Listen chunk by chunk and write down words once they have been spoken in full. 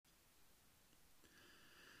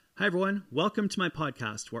Hi everyone, welcome to my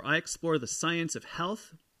podcast where I explore the science of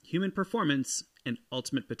health, human performance, and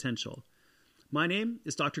ultimate potential. My name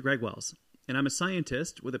is Dr. Greg Wells, and I'm a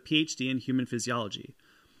scientist with a PhD in human physiology.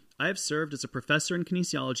 I have served as a professor in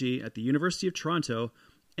kinesiology at the University of Toronto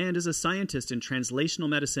and as a scientist in translational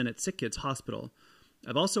medicine at Sick Kids Hospital.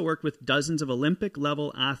 I've also worked with dozens of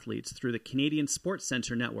Olympic-level athletes through the Canadian Sports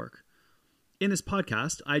Centre Network. In this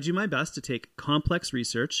podcast, I do my best to take complex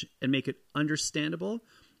research and make it understandable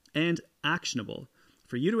and actionable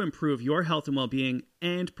for you to improve your health and well-being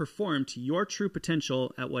and perform to your true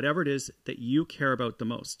potential at whatever it is that you care about the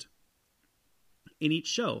most. In each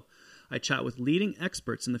show, I chat with leading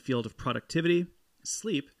experts in the field of productivity,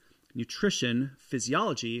 sleep, nutrition,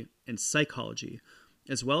 physiology, and psychology,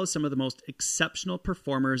 as well as some of the most exceptional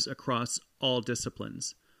performers across all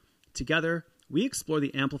disciplines. Together, we explore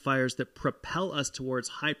the amplifiers that propel us towards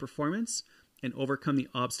high performance and overcome the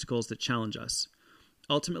obstacles that challenge us.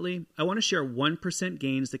 Ultimately, I want to share 1%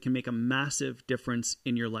 gains that can make a massive difference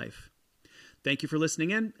in your life. Thank you for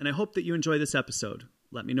listening in, and I hope that you enjoy this episode.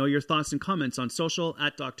 Let me know your thoughts and comments on social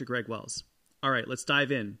at Dr. Greg Wells. All right, let's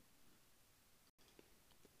dive in.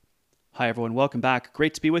 Hi, everyone. Welcome back.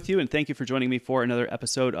 Great to be with you, and thank you for joining me for another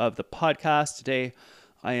episode of the podcast. Today,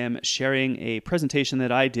 I am sharing a presentation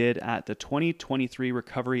that I did at the 2023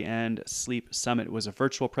 Recovery and Sleep Summit. It was a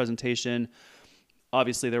virtual presentation.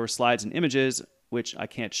 Obviously, there were slides and images, which I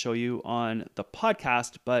can't show you on the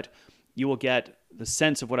podcast, but you will get the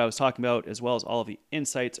sense of what I was talking about, as well as all of the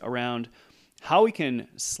insights around how we can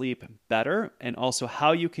sleep better and also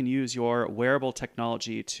how you can use your wearable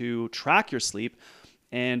technology to track your sleep,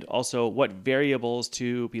 and also what variables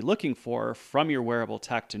to be looking for from your wearable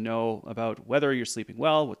tech to know about whether you're sleeping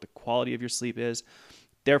well, what the quality of your sleep is,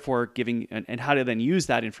 therefore giving and how to then use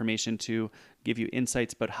that information to give you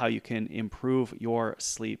insights about how you can improve your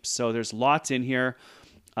sleep. So there's lots in here.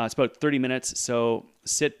 It's about 30 minutes. So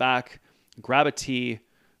sit back, grab a tea,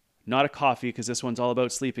 not a coffee, because this one's all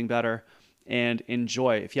about sleeping better, and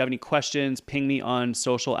enjoy. If you have any questions, ping me on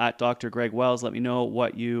social at Dr. Greg Wells. Let me know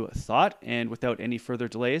what you thought. And without any further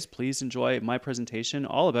delays, please enjoy my presentation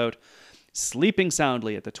all about sleeping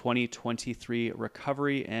soundly at the 2023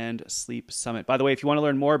 Recovery and Sleep Summit. By the way, if you want to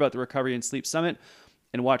learn more about the Recovery and Sleep Summit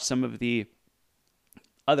and watch some of the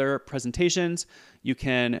other presentations, you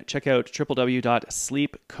can check out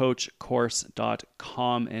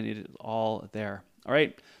www.sleepcoachcourse.com, and it is all there. All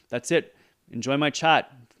right, that's it. Enjoy my chat.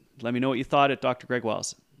 Let me know what you thought at Dr. Greg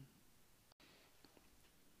Wells.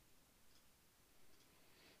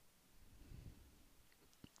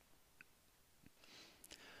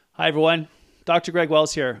 Hi, everyone. Dr. Greg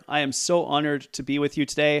Wells here. I am so honored to be with you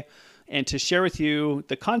today and to share with you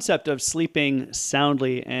the concept of sleeping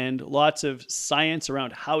soundly and lots of science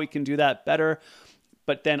around how we can do that better,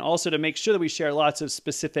 but then also to make sure that we share lots of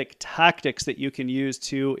specific tactics that you can use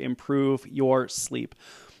to improve your sleep.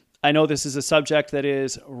 I know this is a subject that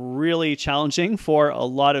is really challenging for a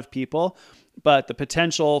lot of people, but the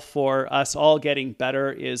potential for us all getting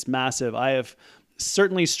better is massive. I have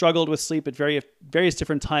certainly struggled with sleep at various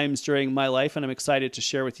different times during my life, and I'm excited to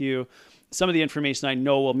share with you some of the information I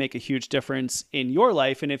know will make a huge difference in your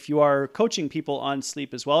life. And if you are coaching people on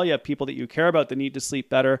sleep as well, you have people that you care about that need to sleep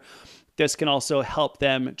better, this can also help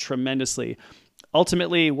them tremendously.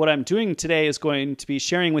 Ultimately, what I'm doing today is going to be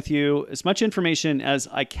sharing with you as much information as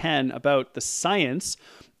I can about the science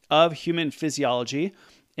of human physiology.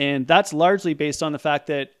 And that's largely based on the fact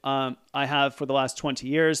that I have, for the last 20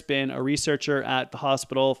 years, been a researcher at the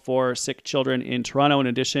Hospital for Sick Children in Toronto. In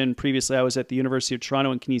addition, previously I was at the University of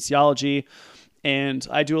Toronto in kinesiology, and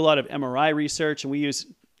I do a lot of MRI research, and we use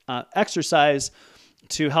exercise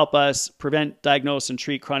to help us prevent, diagnose, and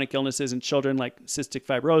treat chronic illnesses in children like cystic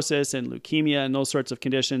fibrosis and leukemia and those sorts of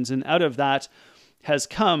conditions. And out of that has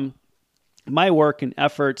come my work and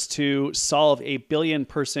efforts to solve a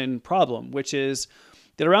billion-person problem, which is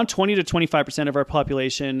that around 20 to 25% of our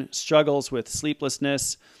population struggles with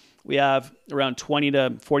sleeplessness. We have around 20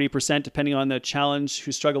 to 40%, depending on the challenge,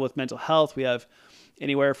 who struggle with mental health. We have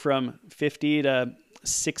anywhere from 50 to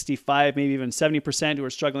 65, maybe even 70% who are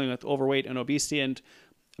struggling with overweight and obesity. And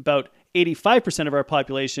about 85% of our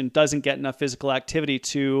population doesn't get enough physical activity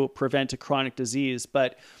to prevent a chronic disease.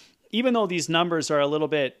 But even though these numbers are a little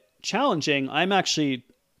bit challenging, I'm actually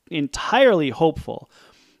entirely hopeful,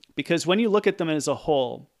 because when you look at them as a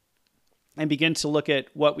whole and begin to look at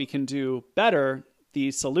what we can do better, the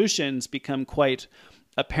solutions become quite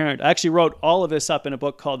apparent. I actually wrote all of this up in a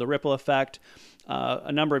book called The Ripple Effect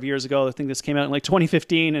a number of years ago. I think this came out in like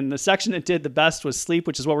 2015, and the section that did the best was sleep,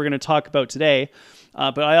 which is what we're going to talk about today.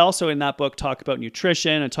 But I also in that book talk about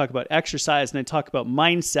nutrition, I talk about exercise, and I talk about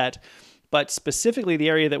mindset, But specifically, the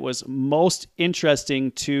area that was most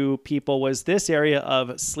interesting to people was this area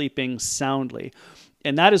of sleeping soundly.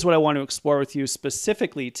 And that is what I want to explore with you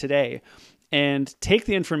specifically today, and take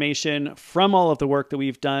the information from all of the work that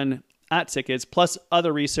we've done at SickKids, plus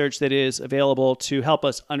other research that is available to help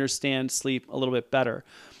us understand sleep a little bit better.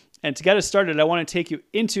 And to get us started, I want to take you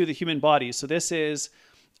into the human body. So this is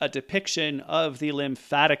a depiction of the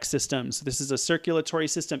lymphatic system. So this is a circulatory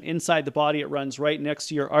system inside the body. It runs right next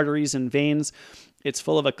to your arteries and veins. It's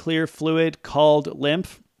full of a clear fluid called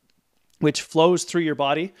lymph, which flows through your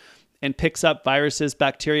body and picks up viruses,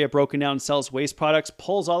 bacteria, broken down cells, waste products,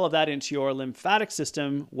 pulls all of that into your lymphatic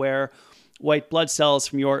system, where white blood cells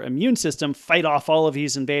from your immune system fight off all of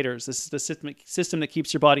these invaders. This is the system that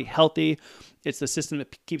keeps your body healthy. It's the system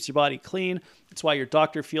that keeps your body clean. It's why your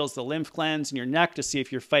doctor feels the lymph glands in your neck to see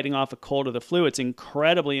if you're fighting off a cold or the flu. It's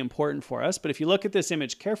incredibly important for us. But if you look at this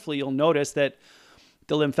image carefully, you'll notice that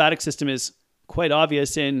the lymphatic system is quite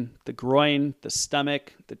obvious in the groin, the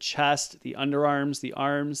stomach, the chest, the underarms, the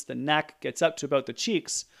arms, the neck, gets up to about the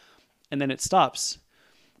cheeks, and then it stops.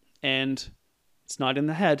 And it's not in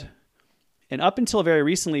the head. And up until very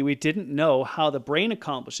recently, we didn't know how the brain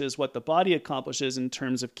accomplishes what the body accomplishes in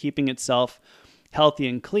terms of keeping itself healthy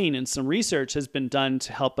and clean. And some research has been done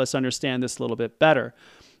to help us understand this a little bit better.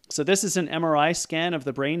 So this is an MRI scan of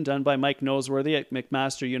the brain done by Mike Noseworthy at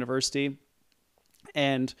McMaster University.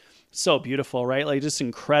 And so beautiful, right? Like, just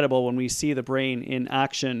incredible when we see the brain in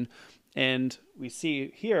action. And we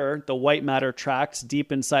see here the white matter tracks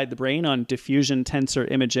deep inside the brain on diffusion tensor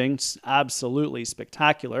imaging. It's absolutely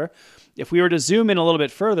spectacular. If we were to zoom in a little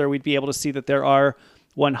bit further, we'd be able to see that there are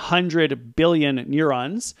 100 billion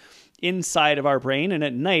neurons inside of our brain. And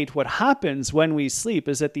at night, what happens when we sleep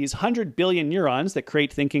is that these 100 billion neurons that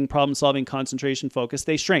create thinking, problem solving, concentration, focus,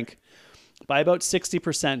 they shrink by about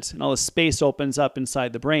 60%, and all the space opens up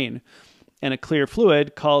inside the brain. And a clear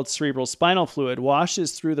fluid called cerebral spinal fluid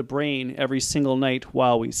washes through the brain every single night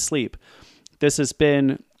while we sleep. This has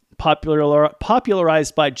been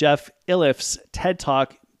popularized by Jeff Iliff's TED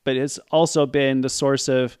Talk, but it's also been the source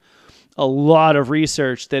of a lot of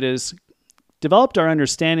research that has developed our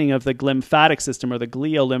understanding of the glymphatic system, or the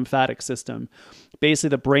gliolymphatic system, basically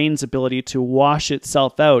the brain's ability to wash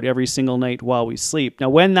itself out every single night while we sleep. Now,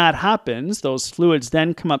 when that happens, those fluids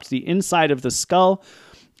then come up to the inside of the skull,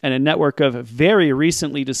 and a network of very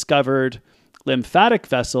recently discovered lymphatic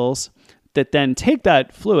vessels that then take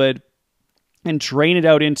that fluid and drain it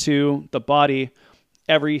out into the body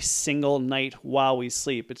every single night while we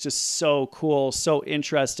sleep. It's just so cool, so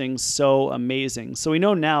interesting, so amazing. So we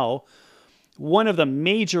know now one of the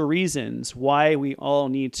major reasons why we all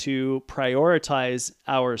need to prioritize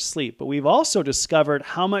our sleep, but we've also discovered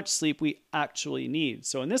how much sleep we actually need.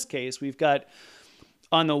 So in this case, we've got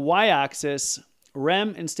on the y-axis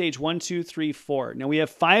REM in stage 1, 2, 3, 4. Now we have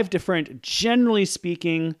 5 different, generally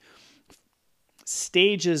speaking,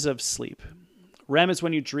 stages of sleep. REM is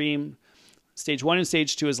when you dream. Stage 1 and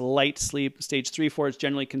stage 2 is light sleep. Stage 3, 4 is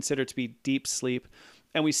generally considered to be deep sleep.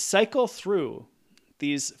 And we cycle through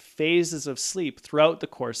these phases of sleep throughout the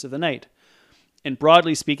course of the night. And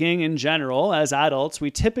broadly speaking, in general, as adults,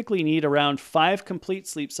 we typically need around 5 complete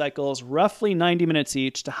sleep cycles, roughly 90 minutes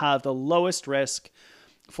each, to have the lowest risk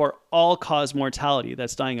for all-cause mortality.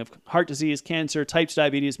 That's dying of heart disease, cancer, type 2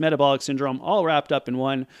 diabetes, metabolic syndrome, all wrapped up in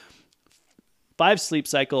one. 5 sleep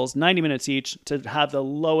cycles, 90 minutes each, to have the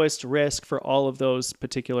lowest risk for all of those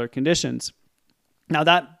particular conditions. Now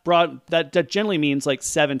that generally means like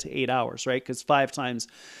 7 to 8 hours, right? Because 5 times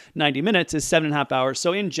 90 minutes is 7.5 hours.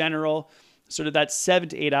 So in general, sort of that 7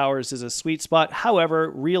 to 8 hours is a sweet spot. However,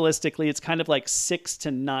 realistically, it's kind of like 6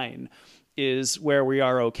 to 9 is where we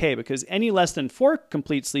are okay, because any less than 4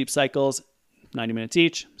 complete sleep cycles, 90 minutes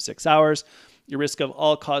each, 6 hours, your risk of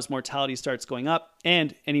all-cause mortality starts going up,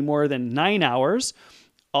 and any more than 9 hours,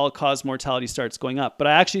 all-cause mortality starts going up. But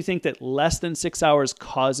I actually think that less than 6 hours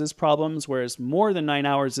causes problems, whereas more than 9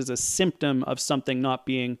 hours is a symptom of something not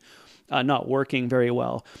working very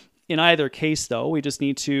well. In either case, though, we just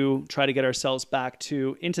need to try to get ourselves back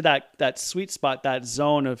into that sweet spot, that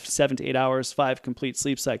zone of 7 to 8 hours, 5 complete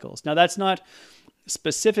sleep cycles. Now, that's not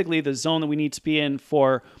specifically the zone that we need to be in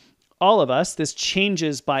for all of us. This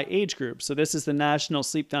changes by age group. So this is the National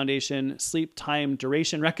Sleep Foundation sleep time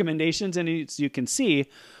duration recommendations. And as you can see,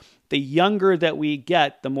 the younger that we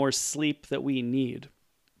get, the more sleep that we need.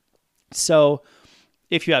 So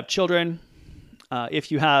if you have children, if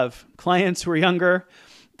you have clients who are younger,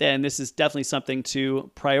 then this is definitely something to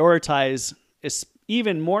prioritize,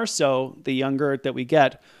 even more so the younger that we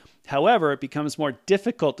get. However, it becomes more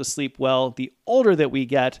difficult to sleep well the older that we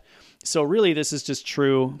get. So really, this is just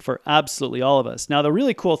true for absolutely all of us. Now, the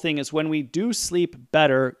really cool thing is when we do sleep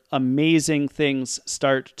better, amazing things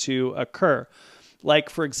start to occur. Like,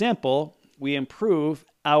 for example, we improve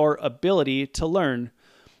our ability to learn.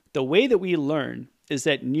 The way that we learn is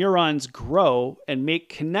that neurons grow and make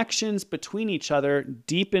connections between each other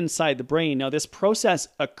deep inside the brain. Now, this process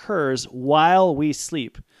occurs while we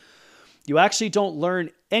sleep. You actually don't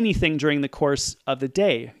learn anything during the course of the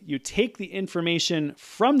day. You take the information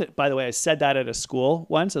from the, by the way, I said that at a school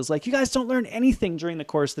once. I was like, you guys don't learn anything during the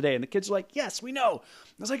course of the day. And the kids were like, yes, we know.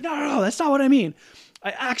 I was like, no, that's not what I mean.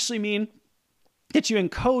 I actually mean that you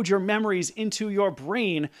encode your memories into your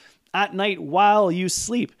brain at night while you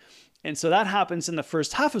sleep. And so that happens in the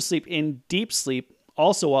first half of sleep, in deep sleep,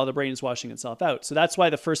 also while the brain is washing itself out. So that's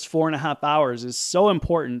why the first 4.5 hours is so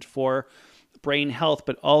important for brain health,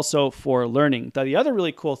 but also for learning. Now, the other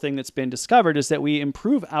really cool thing that's been discovered is that we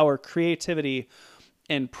improve our creativity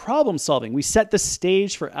and problem solving. We set the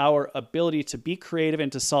stage for our ability to be creative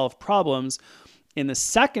and to solve problems in the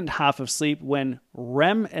second half of sleep when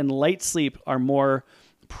REM and light sleep are more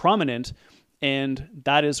prominent. And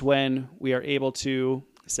that is when we are able to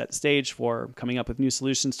set the stage for coming up with new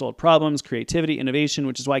solutions to old problems, creativity, innovation,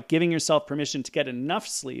 which is why giving yourself permission to get enough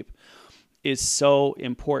sleep is so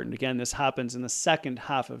important. Again, this happens in the second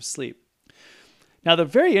half of sleep. Now, the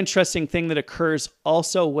very interesting thing that occurs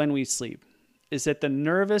also when we sleep is that the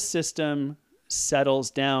nervous system settles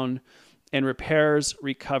down and repairs,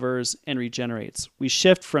 recovers, and regenerates. We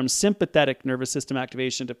shift from sympathetic nervous system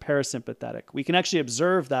activation to parasympathetic. We can actually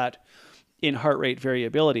observe that in heart rate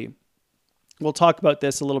variability. We'll talk about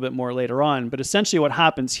this a little bit more later on, but essentially what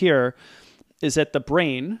happens here is that the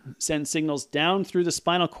brain sends signals down through the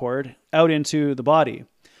spinal cord out into the body.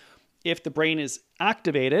 If the brain is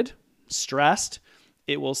activated, stressed,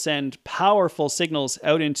 it will send powerful signals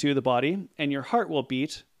out into the body, and your heart will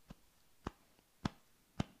beat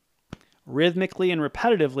rhythmically and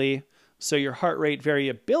repetitively, so your heart rate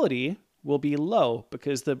variability will be low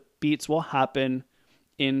because the beats will happen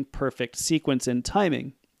in perfect sequence and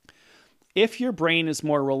timing. If your brain is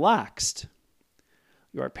more relaxed,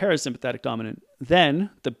 you are parasympathetic dominant, then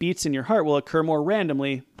the beats in your heart will occur more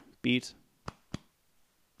randomly. Beat.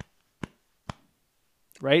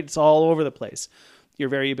 Right? It's all over the place. Your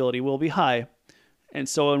variability will be high. And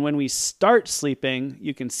so when we start sleeping,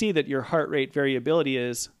 you can see that your heart rate variability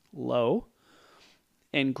is low.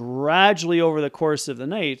 And gradually over the course of the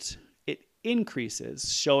night, it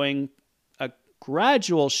increases, showing a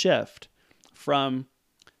gradual shift from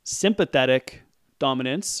sympathetic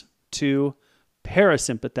dominance to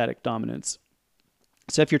parasympathetic dominance.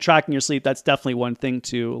 So if you're tracking your sleep, that's definitely one thing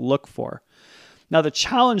to look for. Now, the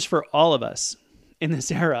challenge for all of us in this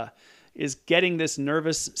era is getting this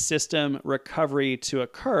nervous system recovery to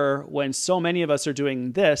occur when so many of us are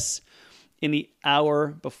doing this in the hour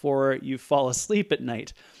before you fall asleep at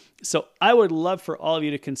night. So I would love for all of you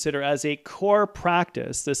to consider as a core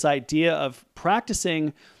practice this idea of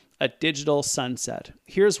practicing a digital sunset.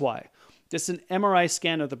 Here's why. This is an MRI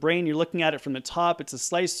scan of the brain. You're looking at it from the top. It's a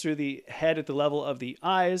slice through the head at the level of the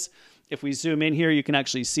eyes. If we zoom in here, you can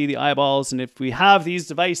actually see the eyeballs. And if we have these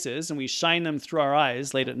devices and we shine them through our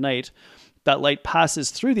eyes late at night, that light passes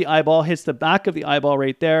through the eyeball, hits the back of the eyeball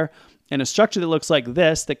right there, and a structure that looks like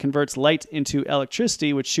this that converts light into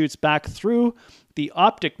electricity, which shoots back through the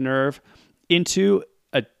optic nerve into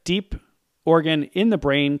a deep organ in the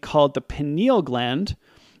brain called the pineal gland,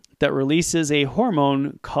 that releases a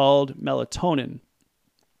hormone called melatonin.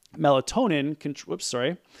 Melatonin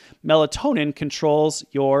controls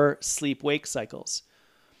your sleep-wake cycles.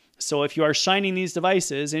 So if you are shining these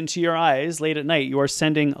devices into your eyes late at night, you are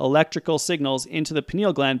sending electrical signals into the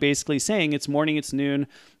pineal gland, basically saying it's morning, it's noon,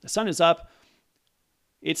 the sun is up,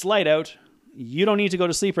 it's light out, you don't need to go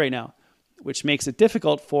to sleep right now, which makes it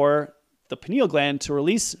difficult for the pineal gland to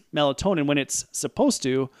release melatonin when it's supposed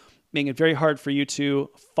to, making it very hard for you to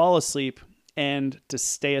fall asleep and to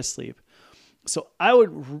stay asleep. So I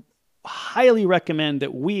would highly recommend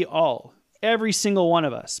that we all, every single one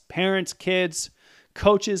of us, parents, kids,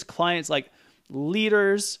 coaches, clients, like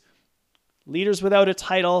leaders without a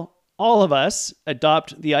title, all of us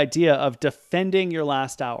adopt the idea of defending your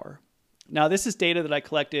last hour. Now, this is data that I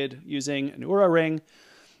collected using an Oura Ring,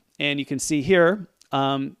 and you can see here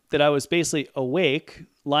that I was basically awake,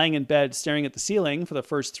 lying in bed, staring at the ceiling for the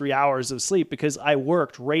first 3 hours of sleep because I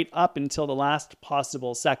worked right up until the last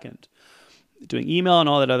possible second, doing email and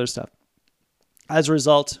all that other stuff. As a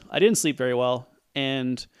result, I didn't sleep very well,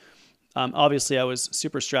 and obviously I was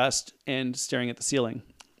super stressed and staring at the ceiling.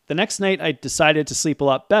 The next night, I decided to sleep a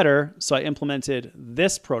lot better, so I implemented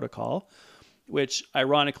this protocol, which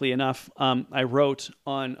ironically enough, I wrote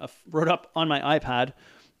up on my iPad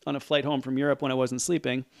on a flight home from Europe when I wasn't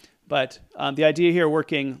sleeping. But the idea here,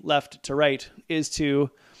 working left to right, is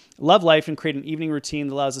to love life and create an evening routine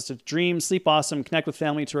that allows us to dream, sleep awesome, connect with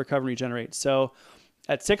family, to recover and regenerate. So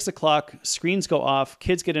at 6 o'clock, screens go off,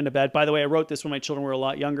 kids get into bed. By the way, I wrote this when my children were a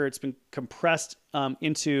lot younger. It's been compressed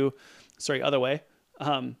into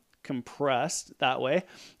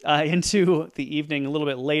the evening a little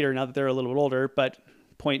bit later now that they're a little bit older. But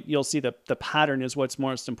you'll see the pattern is what's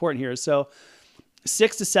most important here. So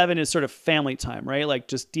 6 to 7 is sort of family time, right? Like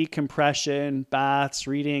just decompression, baths,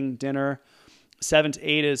 reading, dinner. 7 to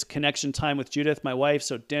 8 is connection time with Judith, my wife.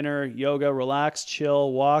 So dinner, yoga, relax,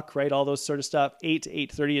 chill, walk, right? All those sort of stuff. 8 to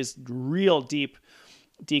 8:30 is real deep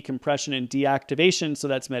decompression and deactivation. So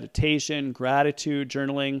that's meditation, gratitude,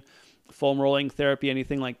 journaling, foam rolling therapy,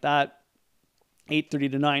 anything like that.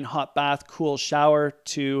 8:30 to 9, hot bath, cool shower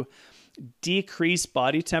to decrease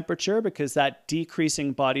body temperature, because that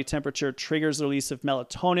decreasing body temperature triggers the release of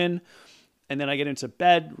melatonin. And then I get into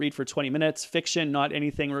bed, read for 20 minutes, fiction, not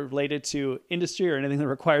anything related to industry or anything that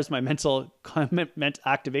requires my mental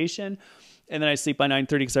activation. And then I sleep by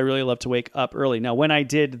 9:30 because I really love to wake up early. Now, when I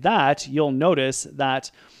did that, you'll notice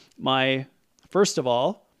that my, first of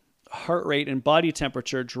all, heart rate and body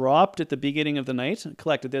temperature dropped at the beginning of the night. I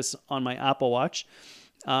collected this on my Apple Watch.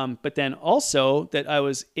 But then also that I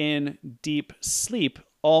was in deep sleep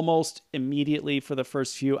almost immediately for the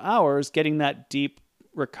first few hours, getting that deep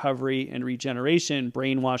recovery and regeneration,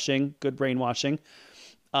 brainwashing, good brainwashing.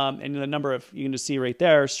 And the number of, you can just see right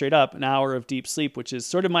there, straight up, an hour of deep sleep, which is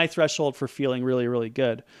sort of my threshold for feeling really, really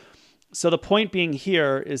good. So the point being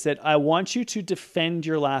here is that I want you to defend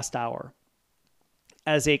your last hour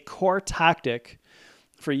as a core tactic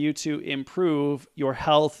for you to improve your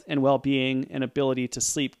health and well-being and ability to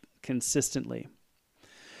sleep consistently.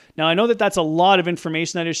 Now, I know that that's a lot of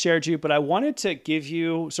information that I shared you, but I wanted to give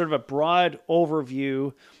you sort of a broad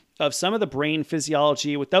overview of some of the brain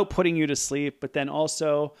physiology without putting you to sleep, but then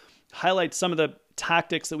also highlight some of the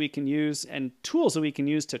tactics that we can use and tools that we can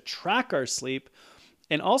use to track our sleep,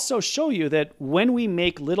 and also show you that when we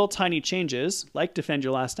make little tiny changes, like defend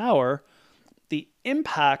your last hour, the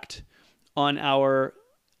impact on our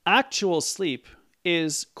actual sleep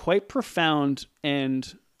is quite profound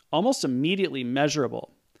and almost immediately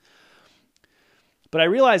measurable. But I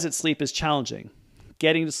realize that sleep is challenging.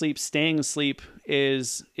 Getting to sleep, staying asleep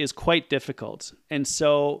is quite difficult. And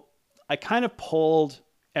so I kind of polled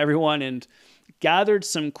everyone and gathered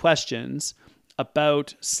some questions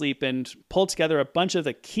about sleep and pulled together a bunch of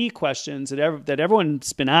the key questions that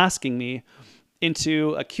everyone's been asking me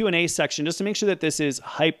into a Q&A section, just to make sure that this is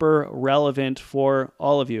hyper relevant for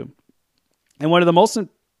all of you. And one of the most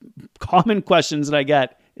common questions that I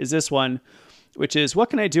get is this one, which is, what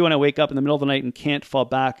can I do when I wake up in the middle of the night and can't fall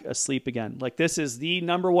back asleep again? Like, this is the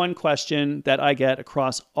number one question that I get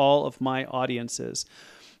across all of my audiences.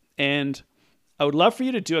 And I would love for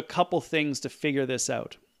you to do a couple things to figure this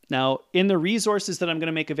out. Now, in the resources that I'm going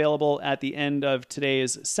to make available at the end of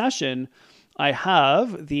today's session, I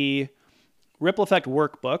have the Ripple Effect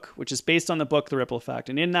workbook, which is based on the book, The Ripple Effect.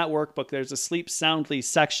 And in that workbook, there's a Sleep Soundly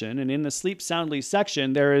section. And in the Sleep Soundly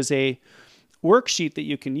section, there is a worksheet that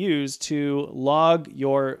you can use to log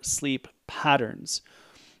your sleep patterns.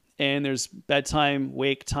 And there's bedtime,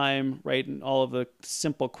 wake time, right? And all of the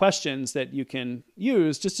simple questions that you can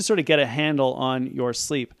use just to sort of get a handle on your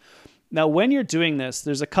sleep. Now, when you're doing this,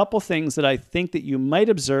 there's a couple things that I think that you might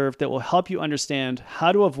observe that will help you understand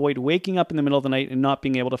how to avoid waking up in the middle of the night and not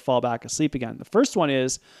being able to fall back asleep again. The first one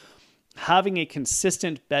is having a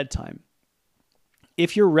consistent bedtime.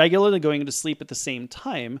 If you're regularly going to sleep at the same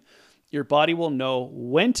time, your body will know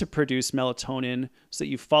when to produce melatonin so that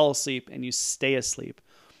you fall asleep and you stay asleep.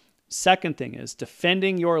 Second thing is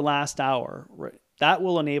defending your last hour. That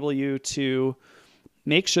will enable you to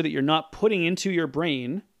make sure that you're not putting into your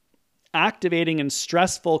brain activating and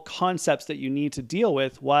stressful concepts that you need to deal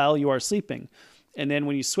with while you are sleeping. And then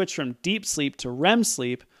when you switch from deep sleep to REM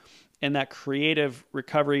sleep and that creative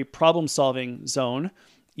recovery problem-solving zone,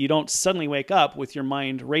 you don't suddenly wake up with your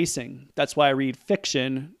mind racing. That's why I read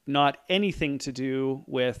fiction, not anything to do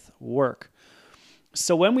with work.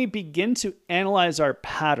 So when we begin to analyze our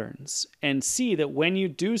patterns and see that when you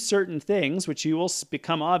do certain things, which you will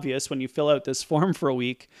become obvious when you fill out this form for a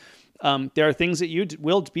week, there are things that you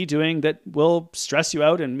will be doing that will stress you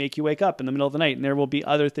out and make you wake up in the middle of the night. And there will be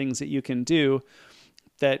other things that you can do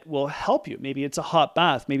that will help you. Maybe it's a hot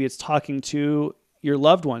bath. Maybe it's talking to your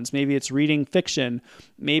loved ones. Maybe it's reading fiction,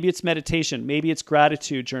 maybe it's meditation, maybe it's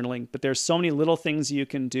gratitude journaling, but there's so many little things you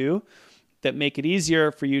can do that make it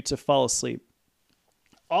easier for you to fall asleep.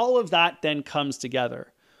 All of that then comes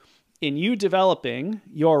together in you developing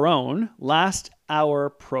your own last hour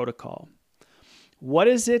protocol. What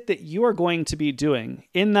is it that you are going to be doing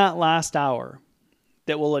in that last hour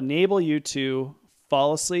that will enable you to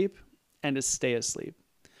fall asleep and to stay asleep?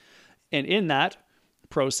 And in that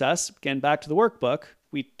process, again, back to the workbook,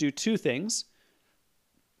 we do two things.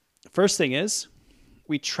 First thing is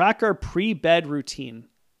we track our pre-bed routine.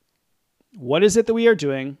 What is it that we are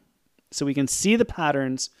doing so we can see the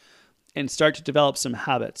patterns and start to develop some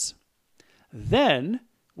habits? Then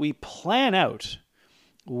we plan out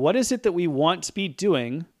what is it that we want to be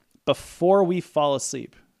doing before we fall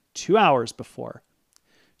asleep. 2 hours before.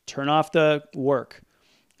 Turn off the work.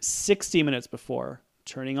 60 minutes before.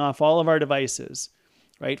 Turning off all of our devices.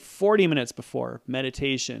 Right? 40 minutes before.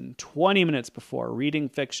 Meditation. 20 minutes before. Reading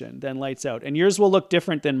fiction. Then lights out. And yours will look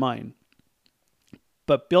different than mine.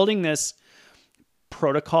 But building this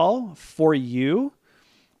protocol for you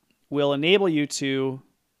will enable you to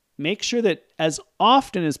make sure that as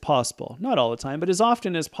often as possible, not all the time, but as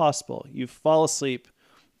often as possible, you fall asleep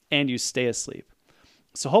and you stay asleep.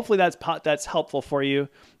 So hopefully that's helpful for you.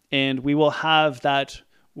 And we will have those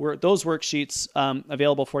worksheets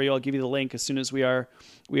available for you. I'll give you the link as soon as we are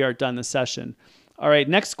done the session. All right,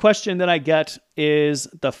 next question that I get is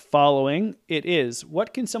the following. It is,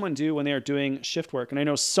 what can someone do when they are doing shift work? And I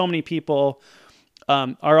know so many people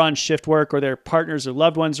are on shift work, or their partners or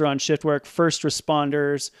loved ones are on shift work, first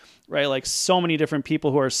responders, right? Like so many different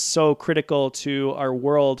people who are so critical to our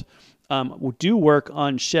world do work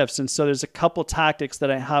on shifts. And so there's a couple tactics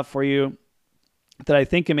that I have for you that I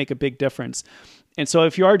think can make a big difference. And so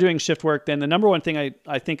if you are doing shift work, then the number one thing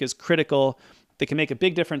I think is critical that can make a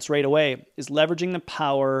big difference right away is leveraging the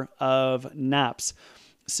power of naps.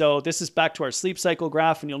 So this is back to our sleep cycle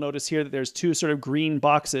graph, and you'll notice here that there's two sort of green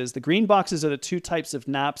boxes. The green boxes are the two types of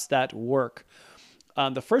naps that work.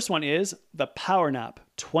 The first one is the power nap,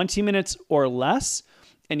 20 minutes or less,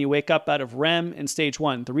 and you wake up out of REM in stage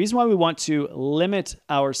 1. The reason why we want to limit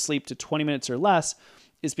our sleep to 20 minutes or less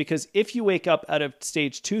is because if you wake up out of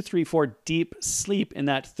stage 2, 3, 4 deep sleep in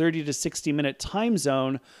that 30 to 60 minute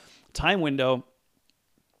time window,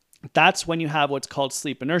 that's when you have what's called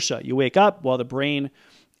sleep inertia. You wake up while the brain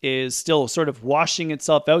is still sort of washing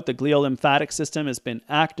itself out. The gliolymphatic system has been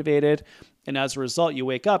activated. And as a result, you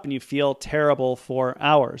wake up and you feel terrible for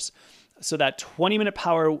hours. So that 20-minute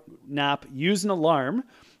power nap, use an alarm,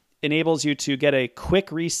 enables you to get a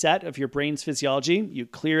quick reset of your brain's physiology. You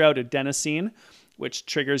clear out adenosine, which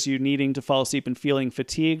triggers you needing to fall asleep and feeling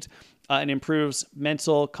fatigued, and improves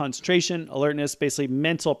mental concentration, alertness, basically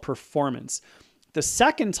mental performance. The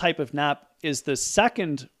second type of nap is the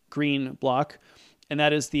second green block, and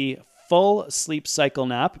that is the full sleep cycle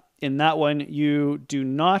nap. In that one, you do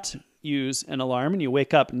not use an alarm and you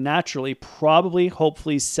wake up naturally, probably,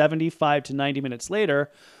 hopefully 75 to 90 minutes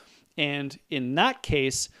later. And in that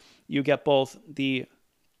case, you get both the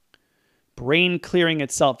brain clearing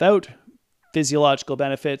itself out, physiological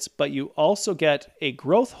benefits, but you also get a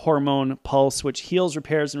growth hormone pulse, which heals,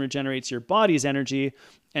 repairs, and regenerates your body's energy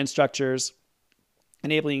and structures,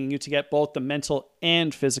 enabling you to get both the mental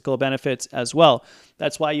and physical benefits as well.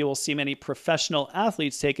 That's why you will see many professional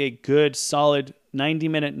athletes take a good, solid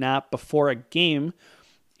 90-minute nap before a game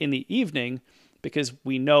in the evening, because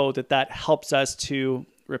we know that that helps us to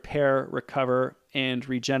repair, recover, and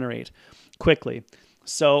regenerate quickly.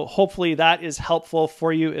 So hopefully that is helpful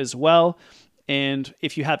for you as well. And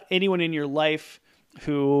if you have anyone in your life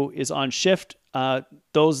who is on shift,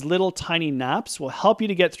 those little tiny naps will help you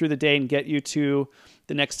to get through the day and get you to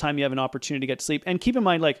the next time you have an opportunity to get sleep. And keep in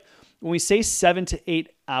mind, like when we say 7 to 8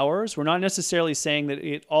 hours, we're not necessarily saying that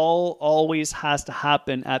it always has to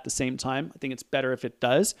happen at the same time. I think it's better if it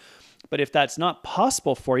does. But if that's not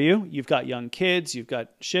possible for you, you've got young kids, you've got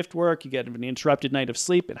shift work, you get an interrupted night of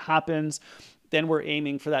sleep, it happens, then we're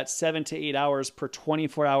aiming for that 7 to 8 hours per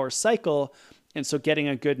 24-hour cycle. And so getting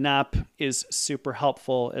a good nap is super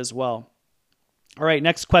helpful as well. All right,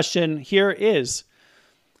 next question here is,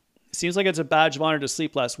 seems like it's a badge of honor to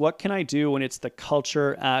sleep less. What can I do when it's the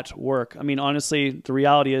culture at work? I mean, honestly, the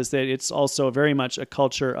reality is that it's also very much a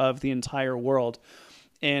culture of the entire world.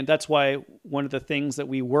 And that's why one of the things that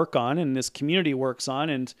we work on and this community works on,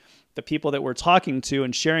 and the people that we're talking to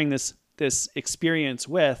and sharing this experience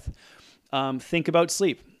with, think about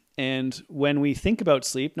sleep. And when we think about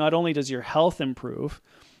sleep, not only does your health improve,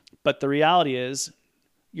 but the reality is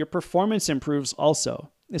your performance improves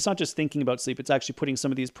also. it's not just thinking about sleep, it's actually putting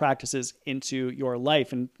some of these practices into your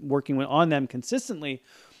life and working on them consistently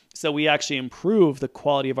so we actually improve the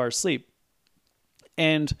quality of our sleep.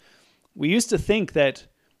 And we used to think that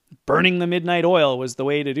burning the midnight oil was the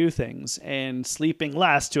way to do things, and sleeping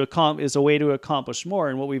less is a way to accomplish more.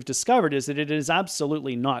 And what we've discovered is that it is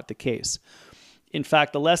absolutely not the case. In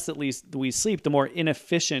fact, the less that we sleep, the more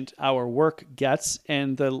inefficient our work gets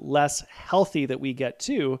and the less healthy that we get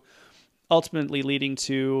too, ultimately leading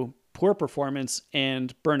to poor performance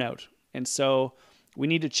and burnout. And so we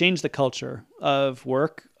need to change the culture of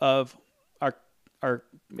work, of our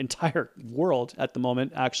entire world at the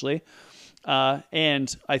moment, actually.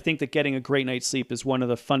 And I think that getting a great night's sleep is one of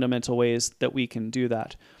the fundamental ways that we can do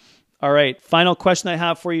that. All right, final question I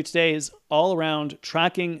have for you today is all around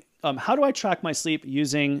tracking. How do I track my sleep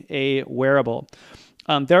using a wearable?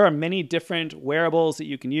 There are many different wearables that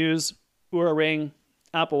you can use: Oura Ring,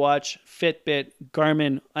 Apple Watch, Fitbit,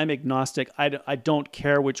 Garmin. I'm agnostic. I don't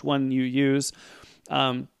care which one you use.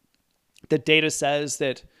 The data says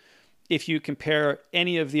that if you compare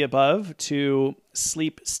any of the above to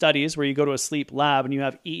sleep studies where you go to a sleep lab and you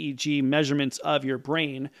have EEG measurements of your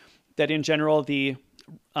brain, that in general, the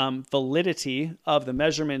validity of the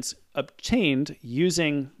measurements obtained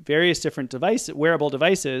using various different wearable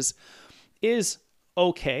devices is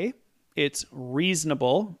okay. It's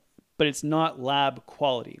reasonable, but it's not lab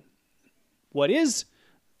quality. What is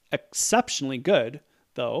exceptionally good,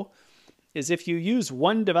 though, is if you use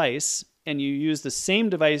one device and you use the same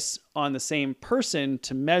device on the same person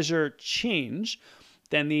to measure change,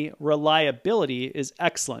 then the reliability is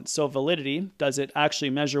excellent. So validity, does it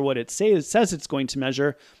actually measure what it says it's going to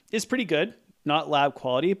measure, is pretty good. Not lab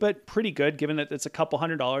quality, but pretty good given that it's a couple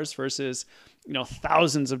 $100 versus,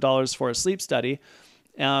 thousands of dollars for a sleep study.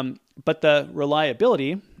 But the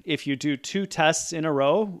reliability, if you do 2 tests in a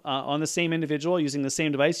row on the same individual using the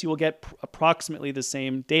same device, you will get approximately the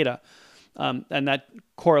same data. And that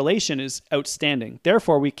correlation is outstanding.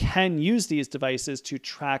 Therefore, we can use these devices to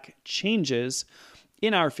track changes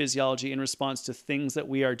in our physiology in response to things that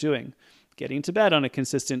we are doing. Getting to bed on a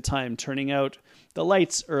consistent time, turning out the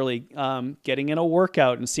lights early, getting in a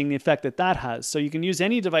workout and seeing the effect that has. So you can use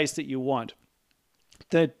any device that you want.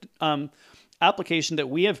 The application that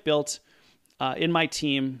we have built in my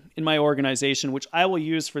team, in my organization, which I will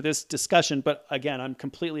use for this discussion, but again, I'm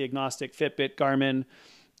completely agnostic. Fitbit, Garmin,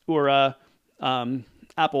 Oura,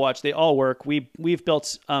 Apple Watch, they all work. We've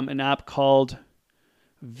built an app called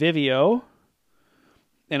Vivio,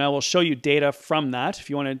 and I will show you data from that. If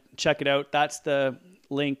you want to check it out, that's the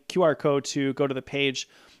link, QR code to go to the page,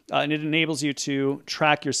 and it enables you to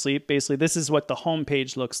track your sleep. Basically, this is what the home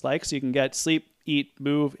page looks like. So you can get sleep, eat,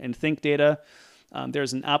 move, and think data.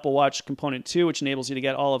 There's an Apple Watch component too, which enables you to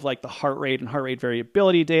get all of the heart rate and heart rate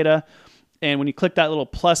variability data. And when you click that little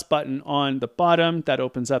plus button on the bottom, that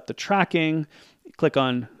opens up the tracking. You click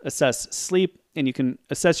on assess sleep, and you can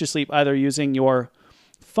assess your sleep either using your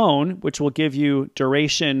phone, which will give you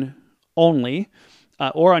duration only,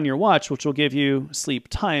 or on your watch, which will give you sleep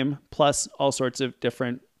time plus all sorts of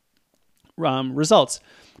different results.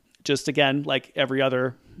 Just again, like every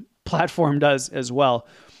other platform does as well.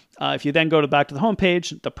 If you then go back to the home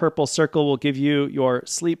page, the purple circle will give you your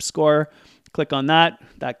sleep score. Click on that.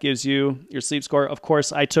 That gives you your sleep score. Of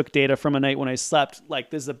course, I took data from a night when I slept.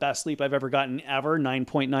 This is the best sleep I've ever gotten ever,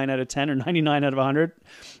 9.9 out of 10 or 99 out of 100.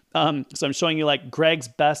 So I'm showing you Greg's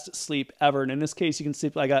best sleep ever. And in this case, you can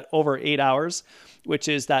sleep, I got over 8 hours, which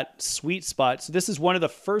is that sweet spot. So this is one of the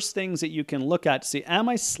first things that you can look at to see, am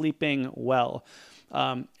I sleeping well?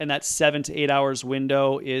 And that 7 to 8 hours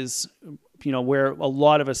window is, where a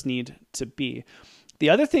lot of us need to be. The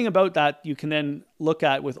other thing about that you can then look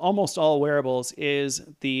at with almost all wearables is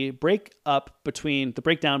the breakdown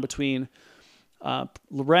between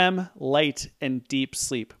REM, light, and deep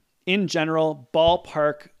sleep. In general,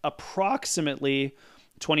 ballpark, approximately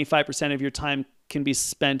 25% of your time can be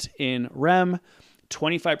spent in REM,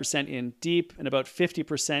 25% in deep, and about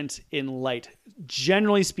 50% in light.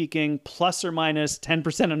 Generally speaking, plus or minus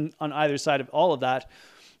 10% on either side of all of that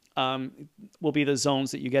will be the zones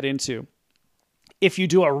that you get into. If you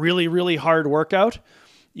do a really, really hard workout,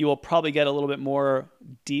 you will probably get a little bit more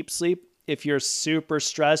deep sleep. If you're super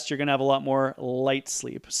stressed, you're going to have a lot more light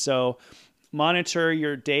sleep. So monitor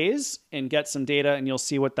your days and get some data, and you'll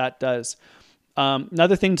see what that does.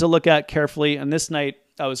 Another thing to look at carefully, and this night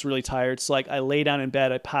I was really tired. So I lay down in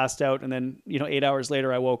bed, I passed out, and then 8 hours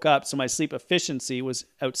later I woke up. So my sleep efficiency was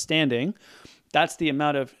outstanding. That's the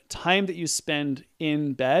amount of time that you spend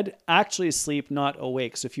in bed actually asleep, not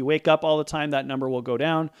awake. So if you wake up all the time, that number will go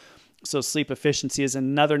down. So sleep efficiency is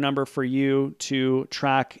another number for you to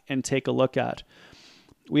track and take a look at.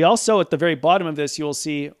 We also, at the very bottom of this, you'll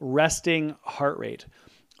see resting heart rate.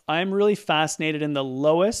 I'm really fascinated in the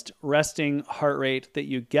lowest resting heart rate that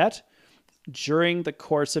you get during the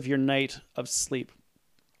course of your night of sleep.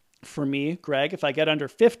 For me, Greg, if I get under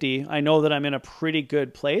 50, I know that I'm in a pretty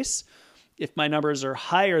good place. If my numbers are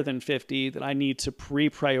higher than 50, then I need to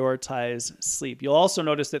pre-prioritize sleep. You'll also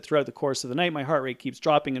notice that throughout the course of the night, my heart rate keeps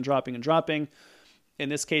dropping and dropping and dropping. In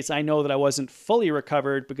this case, I know that I wasn't fully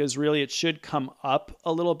recovered because really it should come up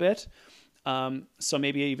a little bit. So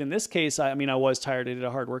maybe even this case, I was tired. I did a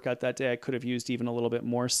hard workout that day. I could have used even a little bit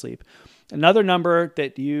more sleep. Another number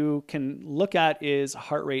that you can look at is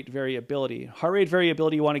heart rate variability. Heart rate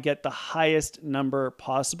variability, you want to get the highest number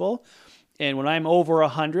possible. And when I'm over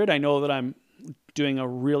 100, I know that I'm doing a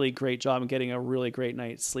really great job and getting a really great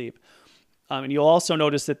night's sleep. And you'll also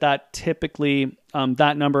notice that typically,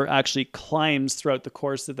 that number actually climbs throughout the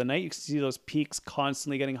course of the night. You can see those peaks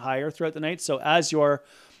constantly getting higher throughout the night. So as your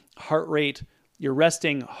heart rate, your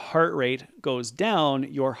resting heart rate goes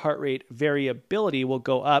down, your heart rate variability will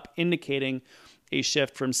go up, indicating a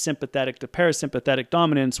shift from sympathetic to parasympathetic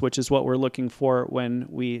dominance, which is what we're looking for when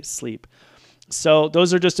we sleep. So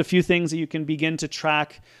those are just a few things that you can begin to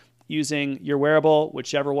track using your wearable.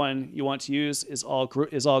 Whichever one you want to use is all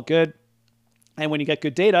good. And when you get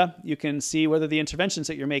good data, you can see whether the interventions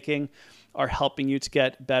that you're making are helping you to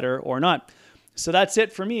get better or not. So that's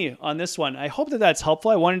it for me on this one. I hope that that's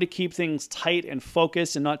helpful. I wanted to keep things tight and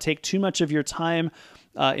focused and not take too much of your time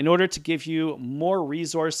in order to give you more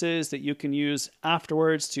resources that you can use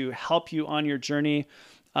afterwards to help you on your journey.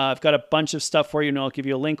 I've got a bunch of stuff for you, and I'll give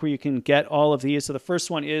you a link where you can get all of these. So the first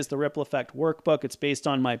one is the Ripple Effect Workbook. It's based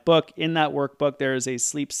on my book. In that workbook, there is a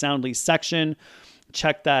Sleep Soundly section.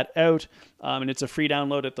 Check that out. And it's a free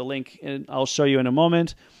download at the link, and I'll show you in a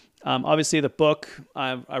moment. Obviously, the book,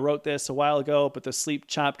 I wrote this a while ago, but the sleep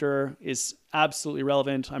chapter is absolutely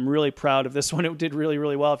relevant. I'm really proud of this one. It did really,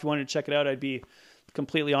 really well. If you wanted to check it out, I'd be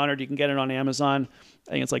completely honored. You can get it on Amazon.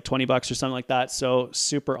 I think it's like $20 or something like that. So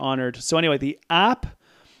super honored. So anyway, the app,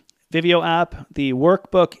 Vivio app, the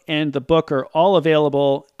workbook, and the book are all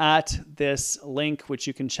available at this link, which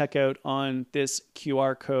you can check out on this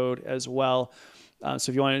QR code as well.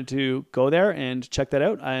 So if you wanted to go there and check that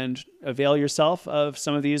out and avail yourself of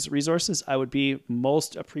some of these resources, I would be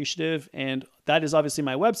most appreciative. And that is obviously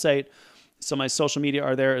my website. So my social media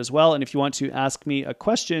are there as well. And if you want to ask me a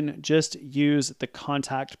question, just use the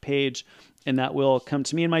contact page and that will come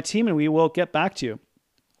to me and my team and we will get back to you.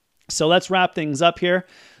 So let's wrap things up here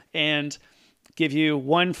and give you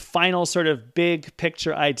one final sort of big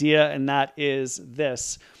picture idea. And that is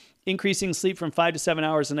this. Increasing sleep from 5 to 7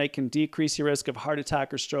 hours a night can decrease your risk of heart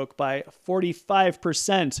attack or stroke by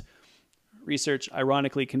 45%. Research,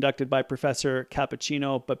 ironically, conducted by Professor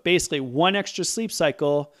Cappuccino. But basically, one extra sleep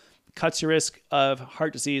cycle cuts your risk of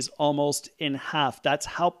heart disease almost in half. That's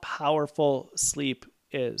how powerful sleep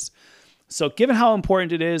is. So given how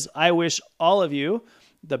important it is, I wish all of you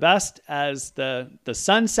the best as the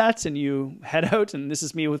sun sets and you head out. And this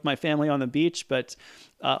is me with my family on the beach, but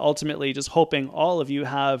ultimately just hoping all of you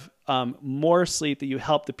have more sleep, that you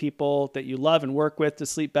help the people that you love and work with to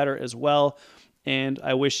sleep better as well. And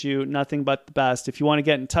I wish you nothing but the best. If you want to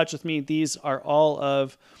get in touch with me, these are all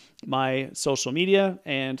of my social media,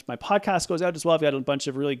 and my podcast goes out as well. I've got a bunch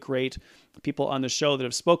of really great people on the show that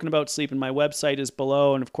have spoken about sleep, and my website is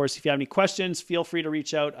below. And of course, if you have any questions, feel free to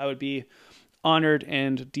reach out. I would be honored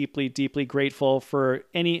and deeply, deeply grateful for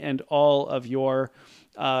any and all of your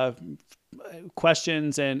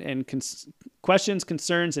questions and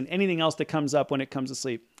concerns, and anything else that comes up when it comes to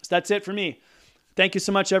sleep. So that's it for me. Thank you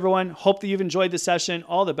so much, everyone. Hope that you've enjoyed the session.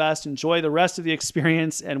 All the best. Enjoy the rest of the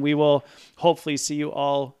experience, and we will hopefully see you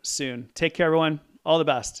all soon. Take care, everyone. All the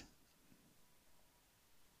best.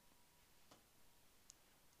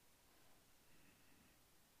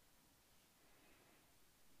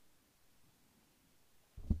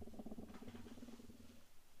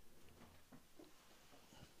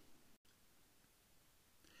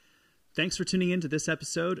 Thanks for tuning in to this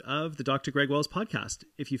episode of the Dr. Greg Wells podcast.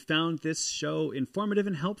 If you found this show informative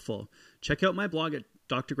and helpful, check out my blog at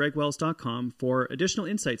drgregwells.com for additional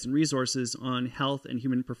insights and resources on health and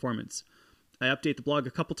human performance. I update the blog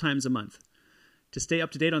a couple times a month. To stay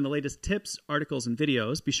up to date on the latest tips, articles, and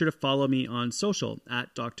videos, be sure to follow me on social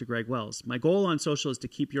at Dr. Greg Wells. My goal on social is to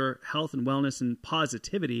keep your health and wellness and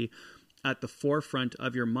positivity at the forefront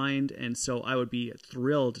of your mind, and so I would be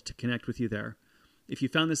thrilled to connect with you there. If you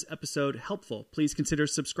found this episode helpful, please consider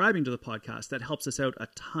subscribing to the podcast. That helps us out a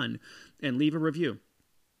ton. And leave a review.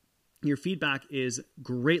 Your feedback is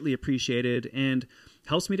greatly appreciated and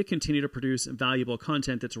helps me to continue to produce valuable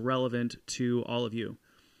content that's relevant to all of you.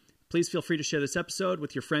 Please feel free to share this episode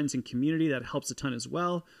with your friends and community. That helps a ton as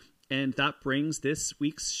well. And that brings this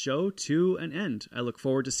week's show to an end. I look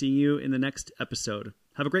forward to seeing you in the next episode.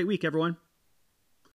 Have a great week, everyone.